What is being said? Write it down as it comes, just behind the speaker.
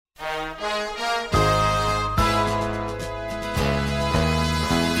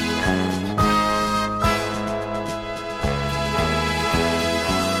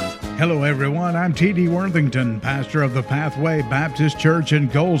Hello, everyone. I'm T.D. Worthington, pastor of the Pathway Baptist Church in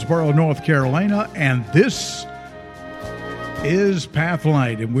Goldsboro, North Carolina, and this is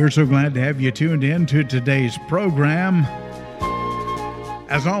Pathlight, and we're so glad to have you tuned in to today's program.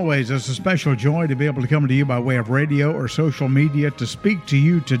 As always, it's a special joy to be able to come to you by way of radio or social media to speak to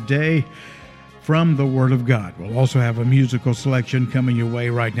you today from the Word of God. We'll also have a musical selection coming your way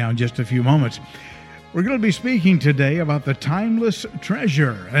right now in just a few moments. We're going to be speaking today about the timeless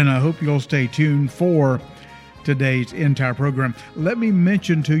treasure, and I hope you'll stay tuned for today's entire program. Let me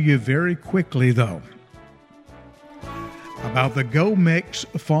mention to you very quickly, though, about the Go Mix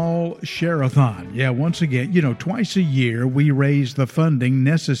Fall Share-a-thon. Yeah, once again, twice a year we raise the funding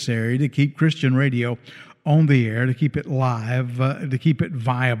necessary to keep Christian radio on the air, to keep it live, to keep it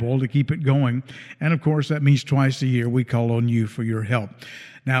viable, to keep it going. And of course, that means twice a year we call on you for your help.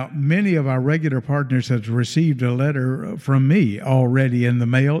 Now, many of our regular partners have received a letter from me already in the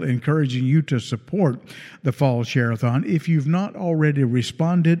mail encouraging you to support the Fall Share-a-thon. If you've not already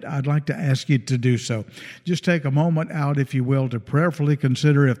responded, I'd like to ask you to do so. Just take a moment out, if you will, to prayerfully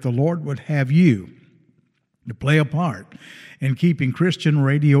consider if the Lord would have you to play a part in keeping Christian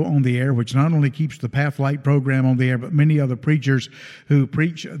radio on the air, which not only keeps the Pathlight program on the air, but many other preachers who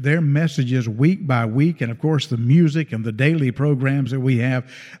preach their messages week by week, and of course the music and the daily programs that we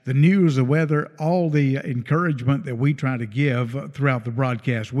have, the news, the weather, all the encouragement that we try to give throughout the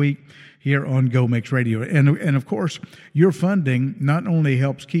broadcast week here on Go Mix Radio. And of course, your funding not only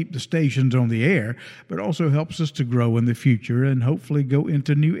helps keep the stations on the air, but also helps us to grow in the future and hopefully go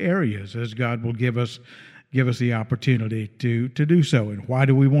into new areas as God will give us the opportunity to do so. And why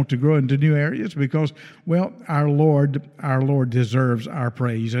do we want to grow into new areas? Because, well, our Lord deserves our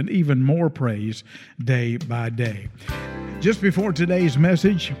praise and even more praise day by day. Just before today's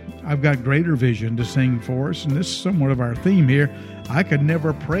message, I've got Greater Vision to sing for us, and this is somewhat of our theme here. I Could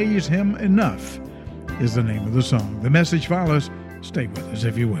Never Praise Him Enough is the name of the song. The message follows. Stay with us,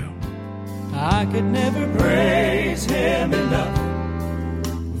 if you will. I could never praise Him enough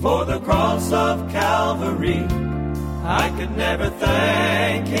for the cross of Calvary. I could never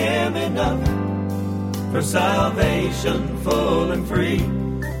thank Him enough for salvation full and free.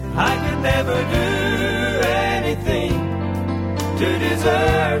 I could never do anything to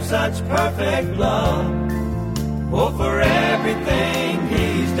deserve such perfect love. Oh, for everything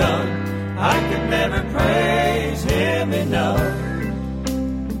He's done, I could never praise Him enough.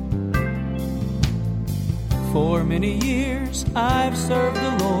 For many years I've served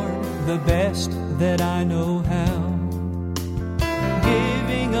the Lord the best that I know how,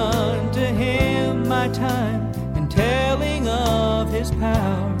 giving unto Him my time and telling of His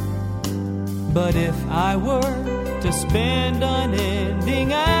power. But if I were to spend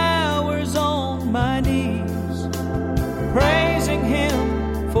unending hours on my knees, praising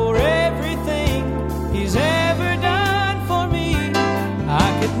Him for everything He's ever done for me,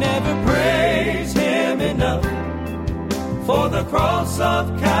 I could never praise Him enough for the cross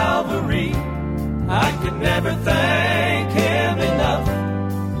of Calvary. I could never thank Him enough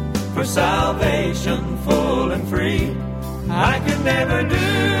for salvation full and free. I could never do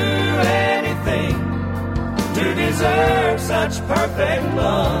anything to deserve such perfect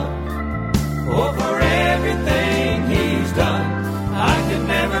love. Oh, for everything He's done, I could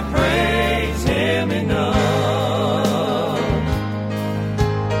never praise Him enough.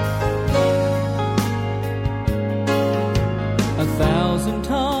 1,000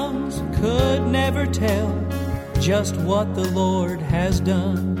 tongues could never tell just what the Lord has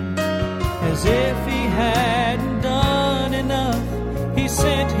done. As if He hadn't done enough, He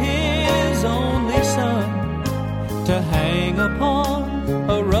sent His only Son to hang upon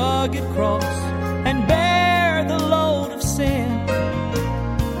a rugged cross and bear the load of sin.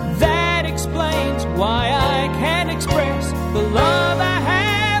 That explains why I can't express the love I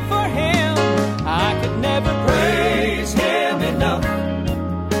have for Him. I could never praise Him enough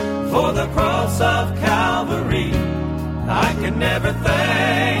for the cross of Calvary. I could never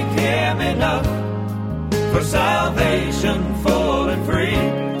thank Him enough for salvation full and free.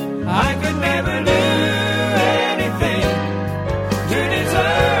 I could never do anything to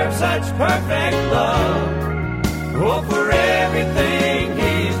deserve such perfect love. Oh, for everything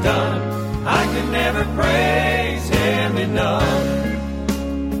He's done, I could never praise Him enough.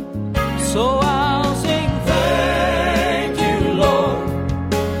 So I'll sing thank you, Lord,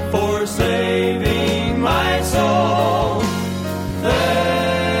 for saving my soul.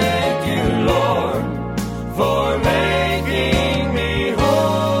 Thank you, Lord, for making me whole.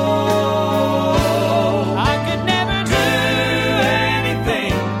 I could never do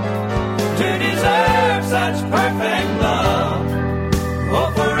anything to deserve such perfect love.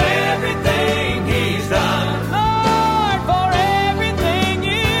 Oh, for everything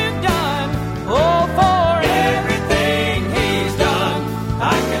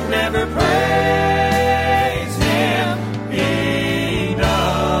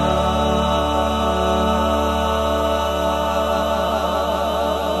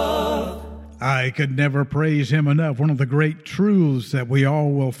I could never praise him enough. One of the great truths that we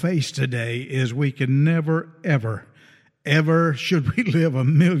all will face today is we can never, ever should we live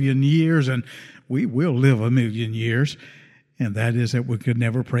 1,000,000 years, and we will live 1,000,000 years, and that is that we could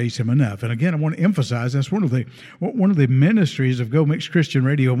never praise him enough. And again, I want to emphasize that's one of the ministries of Go Mix Christian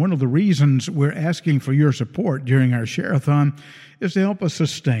Radio. One of the reasons we're asking for your support during our share-a-thon is to help us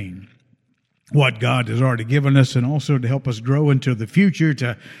sustain what God has already given us, and also to help us grow into the future,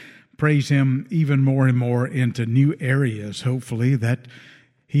 to praise him even more and more into new areas, hopefully, that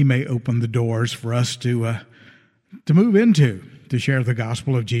he may open the doors for us to move into, to share the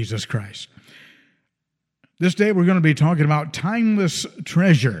gospel of Jesus Christ. This day we're going to be talking about timeless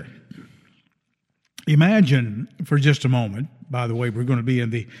treasure. Imagine for just a moment, by the way, we're going to be in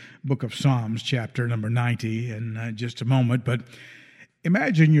the book of Psalms, chapter number 90 in just a moment, but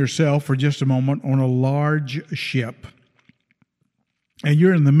imagine yourself for just a moment on a large ship, and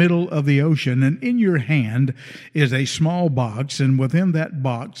you're in the middle of the ocean, and in your hand is a small box, and within that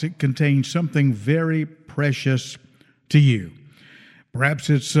box it contains something very precious to you. Perhaps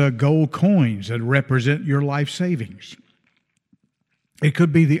it's gold coins that represent your life savings. It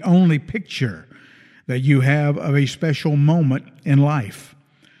could be the only picture that you have of a special moment in life.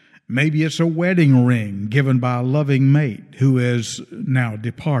 Maybe it's a wedding ring given by a loving mate who is now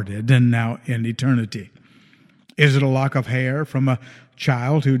departed and now in eternity. Is it a lock of hair from a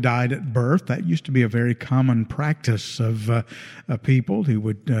child who died at birth? That used to be a very common practice of people who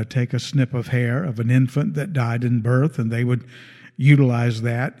would take a snip of hair of an infant that died in birth, and they would utilize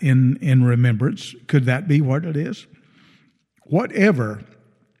that in remembrance. Could that be what it is? Whatever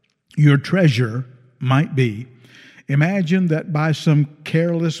your treasure might be, imagine that by some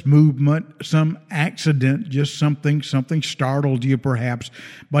careless movement, some accident, just something startled you perhaps,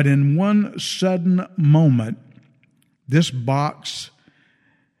 but in one sudden moment, this box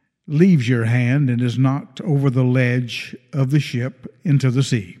leaves your hand and is knocked over the ledge of the ship into the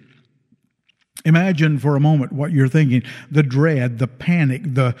sea. Imagine for a moment what you're thinking, the dread, the panic,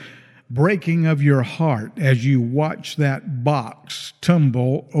 the breaking of your heart as you watch that box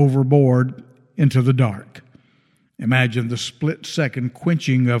tumble overboard into the dark. Imagine the split-second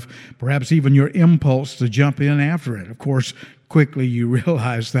quenching of perhaps even your impulse to jump in after it. Of course, quickly you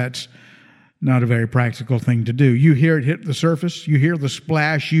realize that's not a very practical thing to do. You hear it hit the surface. You hear the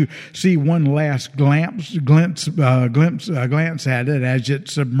splash. You see one last glance at it as it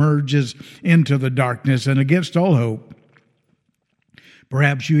submerges into the darkness. And against all hope,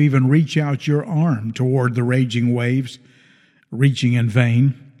 perhaps you even reach out your arm toward the raging waves, reaching in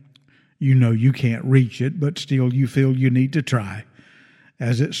vain. You know you can't reach it, but still you feel you need to try,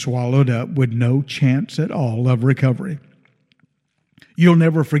 as it's swallowed up with no chance at all of recovery. You'll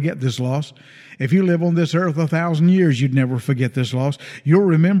never forget this loss. If you live on this earth 1,000 years, you'd never forget this loss. You'll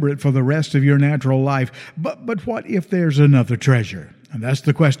remember it for the rest of your natural life. But what if there's another treasure? And that's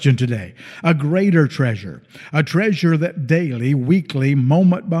the question today. A greater treasure. A treasure that daily, weekly,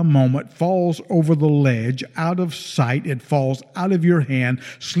 moment by moment falls over the ledge, out of sight. It falls out of your hand,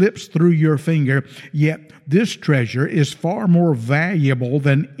 slips through your finger. Yet this treasure is far more valuable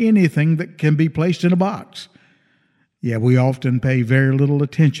than anything that can be placed in a box. Yeah, we often pay very little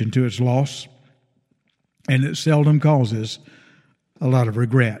attention to its loss, and it seldom causes a lot of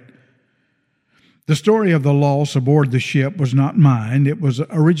regret. The story of the loss aboard the ship was not mine. It was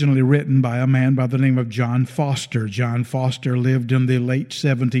originally written by a man by the name of John Foster. John Foster lived in the late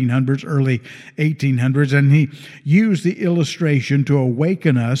 1700s, early 1800s, and he used the illustration to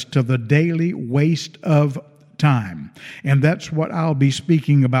awaken us to the daily waste of time. And that's what I'll be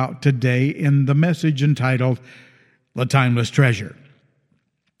speaking about today in the message entitled The Timeless Treasure.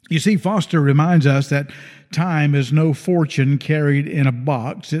 You see, Foster reminds us that time is no fortune carried in a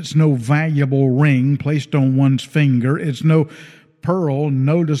box. It's no valuable ring placed on one's finger. It's no pearl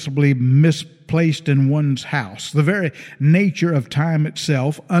noticeably misplaced in one's house. The very nature of time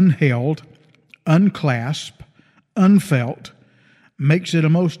itself, unheld, unclasped, unfelt, makes it a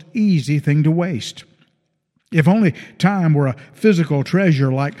most easy thing to waste. If only time were a physical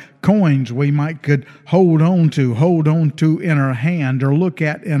treasure like coins we could hold on to in our hand or look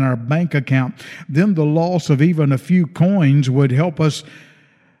at in our bank account, then the loss of even a few coins would help us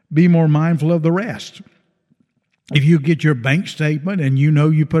be more mindful of the rest. If you get your bank statement and you know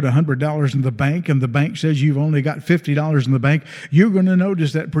you put $100 in the bank and the bank says you've only got $50 in the bank, you're going to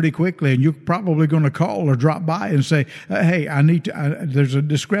notice that pretty quickly, and you're probably going to call or drop by and say, hey, there's a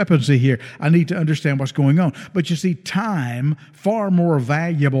discrepancy here. I need to understand what's going on. But you see, time, far more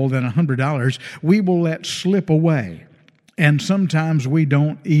valuable than $100, we will let slip away, and sometimes we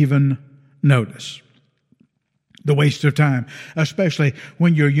don't even notice. The waste of time, especially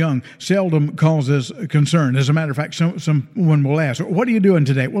when you're young, seldom causes concern. As a matter of fact, someone will ask, "What are you doing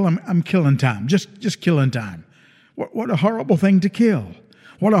today?" "Well, I'm killing time, just killing time." What a horrible thing to kill.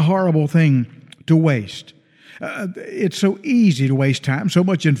 What a horrible thing to waste. It's so easy to waste time, so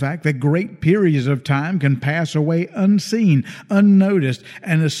much, in fact, that great periods of time can pass away unseen, unnoticed,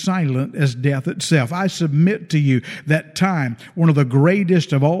 and as silent as death itself. I submit to you that time, one of the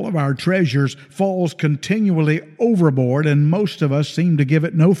greatest of all of our treasures, falls continually overboard, and most of us seem to give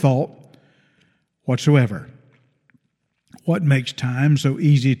it no thought whatsoever. What makes time so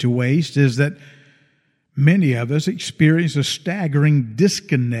easy to waste is that many of us experience a staggering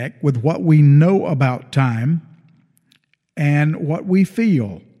disconnect with what we know about time and what we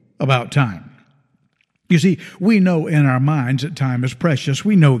feel about time. You see, we know in our minds that time is precious.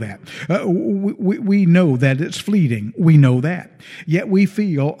 We know that. We know that it's fleeting. We know that. Yet we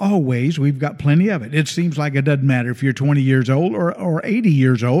feel always we've got plenty of it. It seems like it doesn't matter if you're 20 years old or 80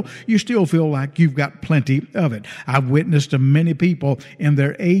 years old. You still feel like you've got plenty of it. I've witnessed many people in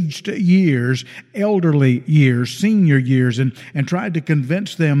their aged years, elderly years, senior years, and tried to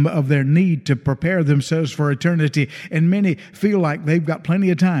convince them of their need to prepare themselves for eternity. And many feel like they've got plenty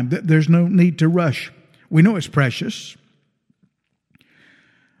of time. There's no need to rush. We know it's precious,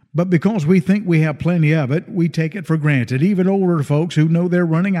 but because we think we have plenty of it, we take it for granted. Even older folks who know they're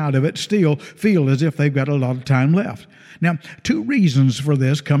running out of it still feel as if they've got a lot of time left. Now, two reasons for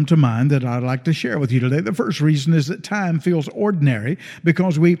this come to mind that I'd like to share with you today. The first reason is that time feels ordinary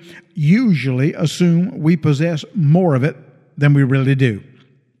because we usually assume we possess more of it than we really do.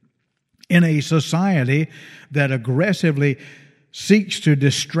 In a society that aggressively seeks to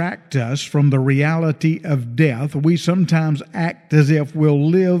distract us from the reality of death, we sometimes act as if we'll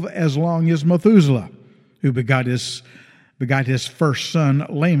live as long as Methuselah, who begot his first son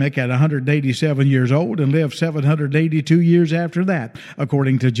Lamech at 187 years old and lived 782 years after that,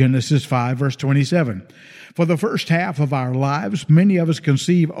 according to Genesis 5, verse 27. For the first half of our lives, many of us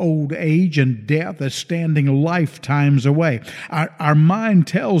conceive old age and death as standing lifetimes away. Our mind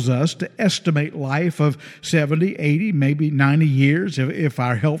tells us to estimate life of 70, 80, maybe 90 years if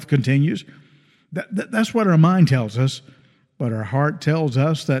our health continues. That's what our mind tells us, but our heart tells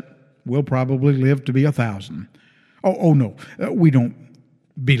us that we'll probably live to be 1,000. Oh no, we don't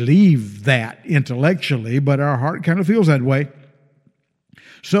believe that intellectually, but our heart kind of feels that way.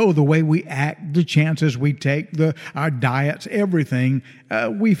 So the way we act, the chances we take, our diets, everything,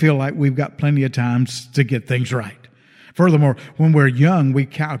 we feel like we've got plenty of time to get things right. Furthermore, when we're young, we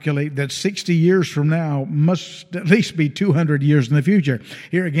calculate that 60 years from now must at least be 200 years in the future.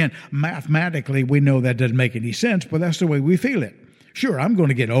 Here again, mathematically, we know that doesn't make any sense, but that's the way we feel it. Sure, I'm going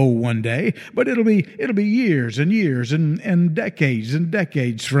to get old one day, but it'll be years and years and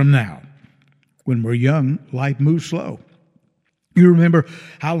decades from now. When we're young, life moves slow. You remember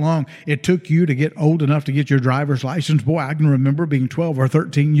how long it took you to get old enough to get your driver's license? Boy, I can remember being 12 or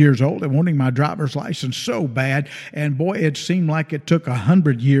 13 years old and wanting my driver's license so bad. And boy, it seemed like it took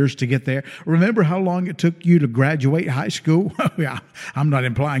 100 years to get there. Remember how long it took you to graduate high school? Yeah, I'm not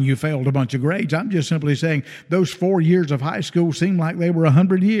implying you failed a bunch of grades. I'm just simply saying those 4 years of high school seemed like they were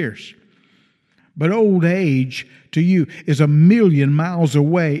 100 years. But old age to you is 1,000,000 miles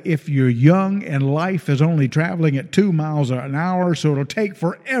away if you're young and life is only traveling at 2 miles an hour, so it'll take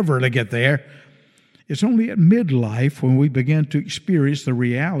forever to get there. It's only at midlife when we begin to experience the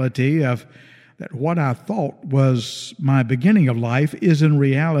reality of that what I thought was my beginning of life is in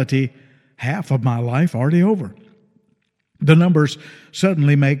reality half of my life already over. The numbers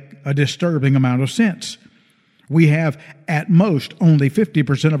suddenly make a disturbing amount of sense. We have, at most, only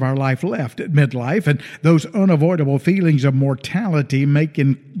 50% of our life left at midlife, and those unavoidable feelings of mortality make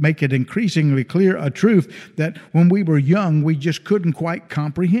it increasingly clear a truth that when we were young, we just couldn't quite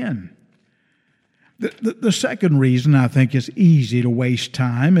comprehend. The second reason I think it's easy to waste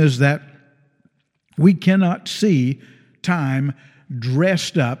time is that we cannot see time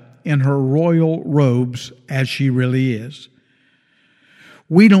dressed up in her royal robes as she really is.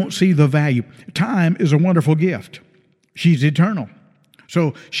 We don't see the value. Time is a wonderful gift. She's eternal.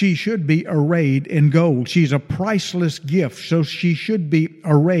 So she should be arrayed in gold. She's a priceless gift, so she should be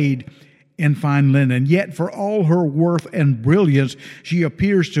arrayed in fine linen. Yet for all her worth and brilliance, she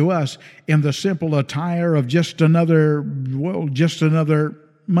appears to us in the simple attire of just another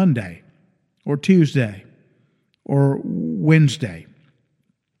Monday or Tuesday or Wednesday.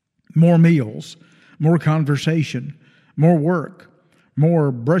 More meals, more conversation, more work,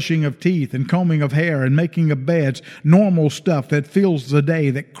 more brushing of teeth and combing of hair and making of beds, normal stuff that fills the day,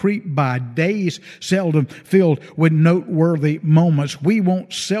 that creep by, days seldom filled with noteworthy moments. We want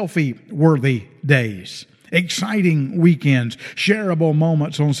selfie-worthy days. exciting weekends, shareable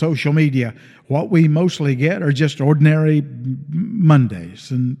moments on social media. What we mostly get are just ordinary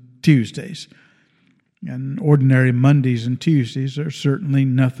Mondays and Tuesdays. And ordinary Mondays and Tuesdays are certainly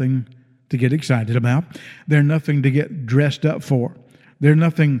nothing to get excited about. They're nothing to get dressed up for. They're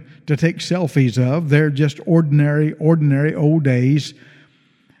nothing to take selfies of. They're just ordinary old days.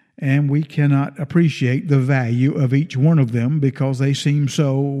 And we cannot appreciate the value of each one of them because they seem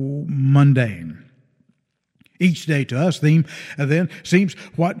so mundane. Each day to us then seems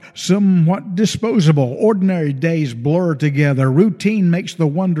somewhat disposable. Ordinary days blur together. Routine makes the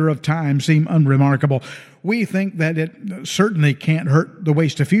wonder of time seem unremarkable. We think that it certainly can't hurt to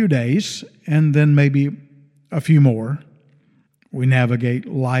waste a few days and then maybe a few more. We navigate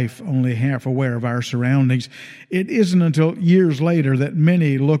life only half aware of our surroundings. It isn't until years later that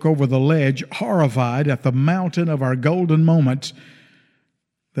many look over the ledge, horrified at the mountain of our golden moments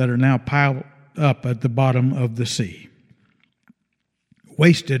that are now piled up at the bottom of the sea.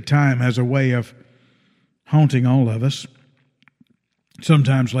 Wasted time has a way of haunting all of us,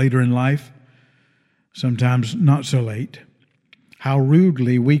 sometimes later in life, sometimes not so late. How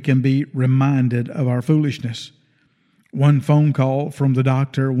rudely we can be reminded of our foolishness. One phone call from the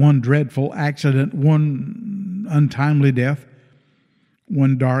doctor, one dreadful accident, one untimely death,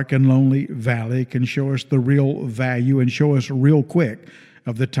 one dark and lonely valley can show us the real value and show us real quick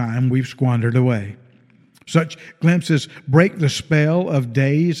of the time we've squandered away. Such glimpses break the spell of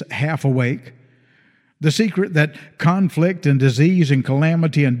days half awake. The secret that conflict and disease and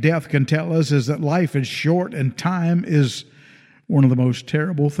calamity and death can tell us is that life is short and time is one of the most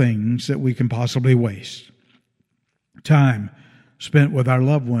terrible things that we can possibly waste. Time spent with our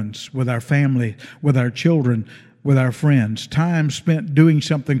loved ones, with our family, with our children, with our friends. Time spent doing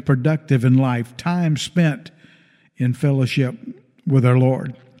something productive in life. Time spent in fellowship with our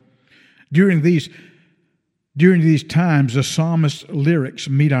Lord. During these times, the psalmist's lyrics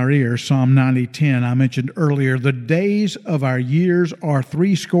meet our ears. Psalm 90:10, I mentioned earlier, the days of our years are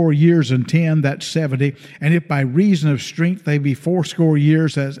 80 years and 10, that's 70. And if by reason of strength they be 80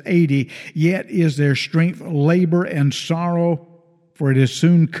 years, that's 80. Yet is their strength labor and sorrow, for it is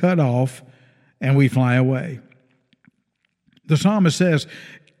soon cut off, and we fly away. The psalmist says,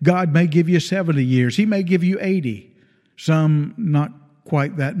 God may give you 70 years. He may give you 80. Some not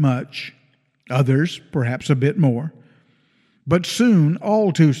quite that much. Others, perhaps a bit more. But soon,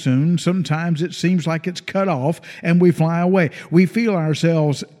 all too soon, sometimes it seems like it's cut off and we fly away. We feel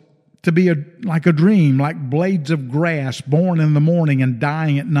ourselves to be like a dream, like blades of grass born in the morning and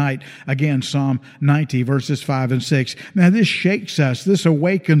dying at night. Again, Psalm 90, verses 5 and 6. Now this shakes us, this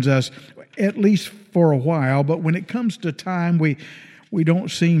awakens us, at least for a while, but when it comes to time, we don't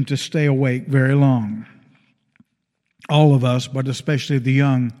seem to stay awake very long. All of us, but especially the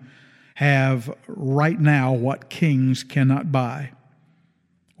young, have right now what kings cannot buy.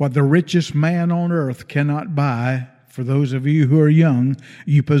 What the richest man on earth cannot buy, for those of you who are young,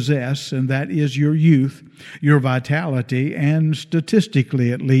 you possess, and that is your youth, your vitality, and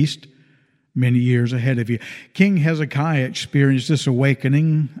statistically at least, many years ahead of you. King Hezekiah experienced this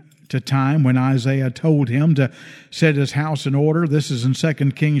awakening to time when Isaiah told him to set his house in order. This is in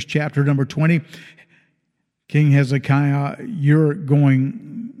 2 Kings chapter number 20. King Hezekiah, you're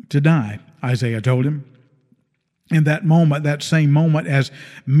going to die, Isaiah told him. In that moment, that same moment, as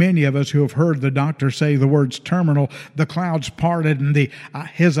many of us who have heard the doctor say the words terminal, the clouds parted and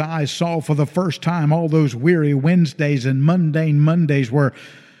his eyes saw for the first time all those weary Wednesdays and mundane Mondays were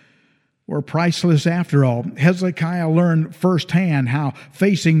priceless after all. Hezekiah learned firsthand how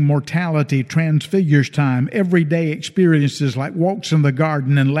facing mortality transfigures time. Everyday experiences like walks in the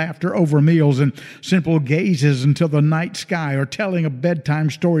garden and laughter over meals and simple gazes until the night sky or telling of bedtime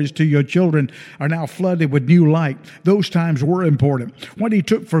stories to your children are now flooded with new light. Those times were important. What he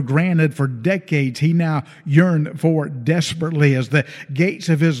took for granted for decades, he now yearned for desperately. As the gates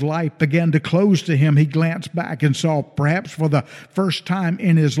of his life began to close to him, he glanced back and saw, perhaps for the first time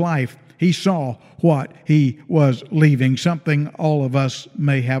in his life, he saw what he was leaving, something all of us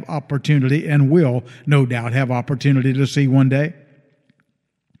may have opportunity and will no doubt have opportunity to see one day.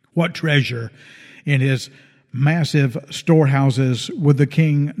 What treasure in his massive storehouses would the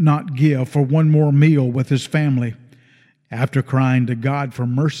king not give for one more meal with his family? After crying to God for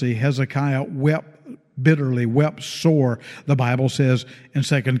mercy, Hezekiah wept bitterly, wept sore, the Bible says in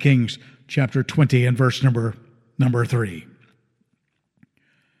 2 Kings chapter 20 and verse number 3.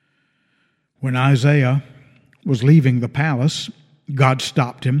 When Isaiah was leaving the palace, God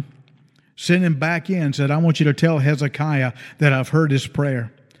stopped him, sent him back in, said, I want you to tell Hezekiah that I've heard his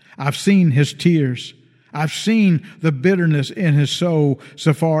prayer. I've seen his tears. I've seen the bitterness in his soul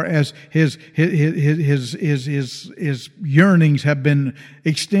so far as his yearnings have been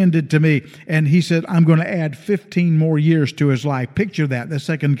extended to me. And he said, I'm going to add 15 more years to his life. Picture that. That's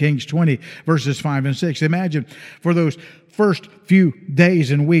 2 Kings 20, verses 5 and 6. Imagine for those first few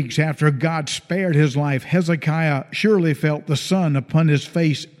days and weeks after God spared his life, Hezekiah surely felt the sun upon his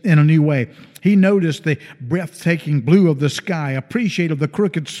face in a new way. He noticed the breathtaking blue of the sky, appreciated the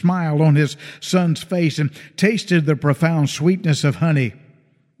crooked smile on his son's face, and tasted the profound sweetness of honey.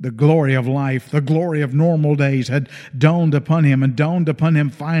 The glory of life, the glory of normal days had dawned upon him and dawned upon him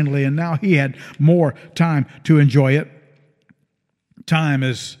finally, and now he had more time to enjoy it. Time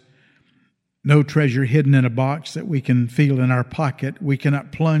is no treasure hidden in a box that we can feel in our pocket. We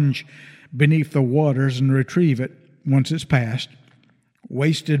cannot plunge beneath the waters and retrieve it once it's past.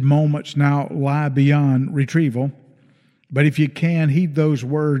 Wasted moments now lie beyond retrieval. But if you can, heed those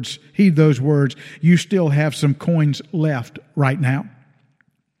words. You still have some coins left right now.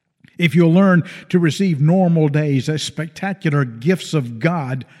 If you'll learn to receive normal days as spectacular gifts of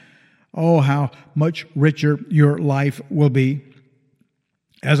God, oh, how much richer your life will be.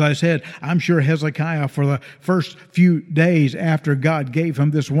 As I said, I'm sure Hezekiah, for the first few days after God gave him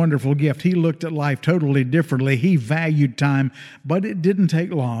this wonderful gift, he looked at life totally differently. He valued time, but it didn't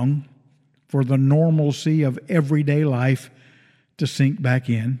take long for the normalcy of everyday life to sink back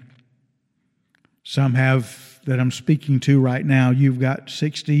in. Some have, that I'm speaking to right now, you've got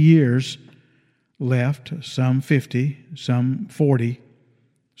 60 years left, some 50, some 40,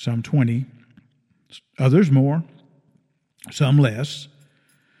 some 20, others more, some less.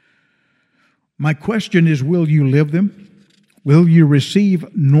 My question is, will you live them? Will you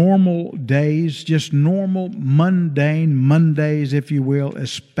receive normal days, just normal, mundane Mondays, if you will,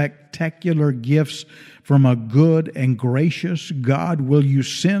 as spectacular gifts from a good and gracious God? Will you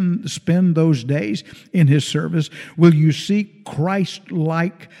spend those days in His service? Will you seek Christ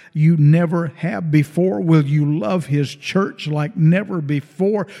like you never have before? Will you love His church like never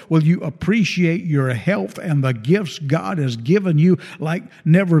before? Will you appreciate your health and the gifts God has given you like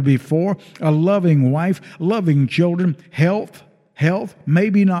never before? A loving wife, loving children, health,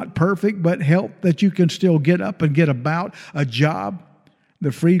 maybe not perfect, but health that you can still get up and get about, a job,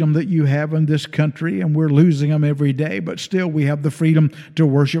 the freedom that you have in this country, and we're losing them every day, but still we have the freedom to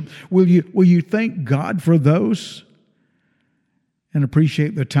worship. Will you thank God for those and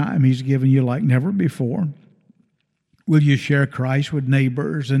appreciate the time He's given you like never before? Will you share Christ with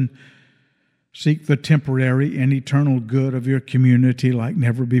neighbors and seek the temporary and eternal good of your community like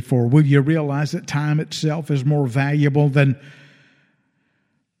never before? Will you realize that time itself is more valuable than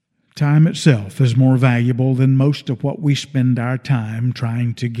most of what we spend our time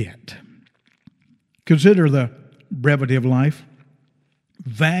trying to get? Consider the brevity of life.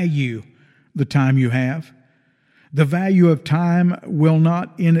 Value the time you have. The value of time will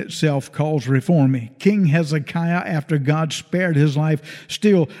not in itself cause reform. King Hezekiah, after God spared his life,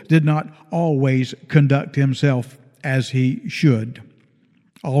 still did not always conduct himself as he should.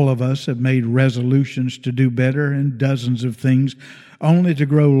 All of us have made resolutions to do better in dozens of things, only to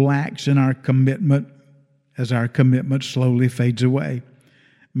grow lax in our commitment as our commitment slowly fades away.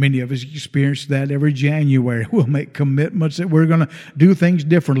 Many of us experience that every January. We'll make commitments that we're going to do things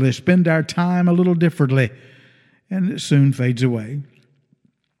differently, spend our time a little differently, and it soon fades away.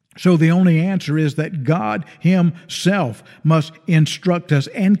 So the only answer is that God Himself must instruct us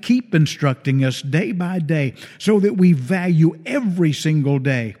and keep instructing us day by day so that we value every single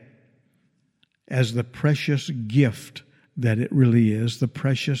day as the precious gift that it really is, the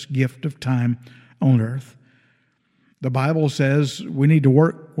precious gift of time on earth. The Bible says we need to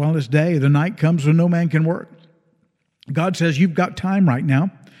work while it's day. The night comes when no man can work. God says you've got time right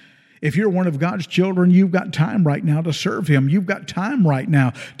now. If you're one of God's children, you've got time right now to serve Him. You've got time right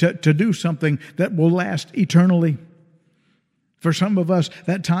now to do something that will last eternally. For some of us,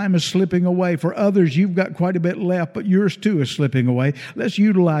 that time is slipping away. For others, you've got quite a bit left, but yours too is slipping away. Let's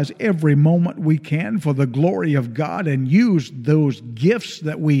utilize every moment we can for the glory of God and use those gifts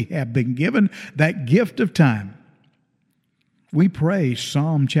that we have been given, that gift of time. We pray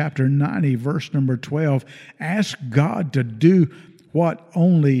Psalm chapter 90, verse number 12. Ask God to do what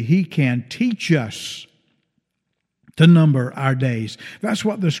only He can. Teach us to number our days. That's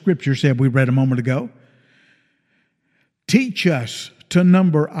what the Scripture said we read a moment ago. Teach us to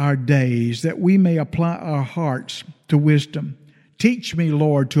number our days that we may apply our hearts to wisdom. Teach me,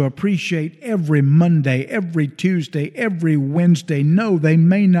 Lord, to appreciate every Monday, every Tuesday, every Wednesday. No, they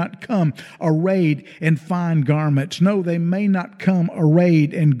may not come arrayed in fine garments. No, they may not come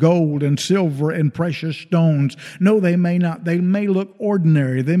arrayed in gold and silver and precious stones. No, they may not. They may look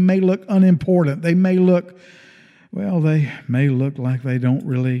ordinary. They may look unimportant. They may look like they don't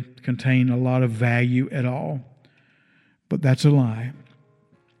really contain a lot of value at all. But that's a lie.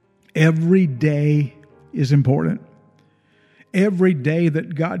 Every day is important. Every day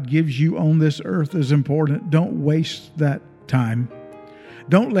that God gives you on this earth is important. Don't waste that time.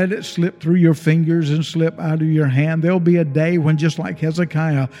 Don't let it slip through your fingers and slip out of your hand. There'll be a day when, just like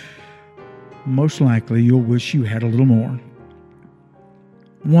Hezekiah, most likely you'll wish you had a little more.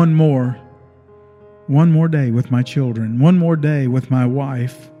 One more day with my children. One more day with my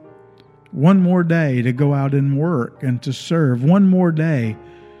wife. One more day to go out and work and to serve. One more day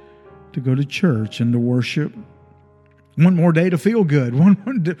to go to church and to worship. One more day to feel good. One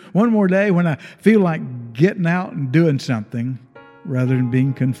more day when I feel like getting out and doing something rather than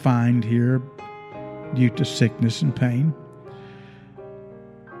being confined here due to sickness and pain.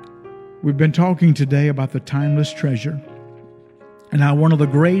 We've been talking today about the timeless treasure and how one of the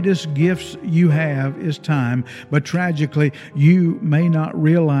greatest gifts you have is time. But tragically, you may not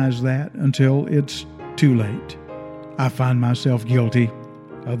realize that until it's too late. I find myself guilty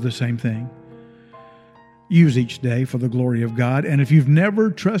of the same thing. Use each day for the glory of God. And if you've never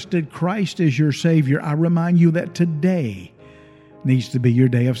trusted Christ as your Savior, I remind you that today needs to be your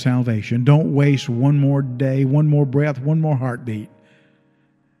day of salvation. Don't waste one more day, one more breath, one more heartbeat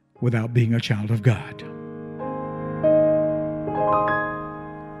without being a child of God.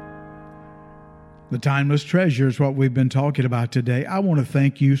 The timeless treasure is what we've been talking about today. I want to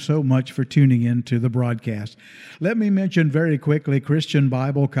thank you so much for tuning in to the broadcast. Let me mention very quickly Christian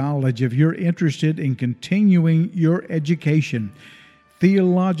Bible College. If you're interested in continuing your education,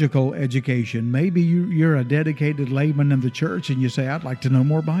 theological education, maybe you're a dedicated layman in the church and you say, I'd like to know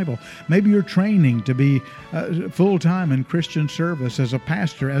more Bible. Maybe you're training to be full-time in Christian service as a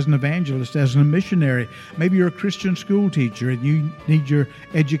pastor, as an evangelist, as a missionary. Maybe you're a Christian school teacher and you need your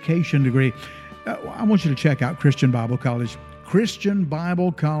education degree. I want you to check out Christian Bible College,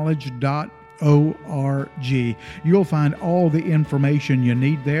 christianbiblecollege.org. You'll find all the information you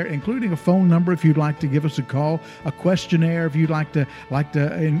need there, including a phone number if you'd like to give us a call, a questionnaire if you'd like to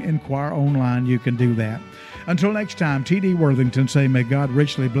inquire online. You can do that. Until next time, T.D. Worthington say, may God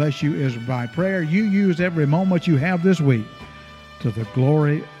richly bless you is my prayer. You use every moment you have this week to the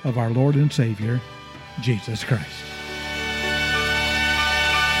glory of our Lord and Savior, Jesus Christ.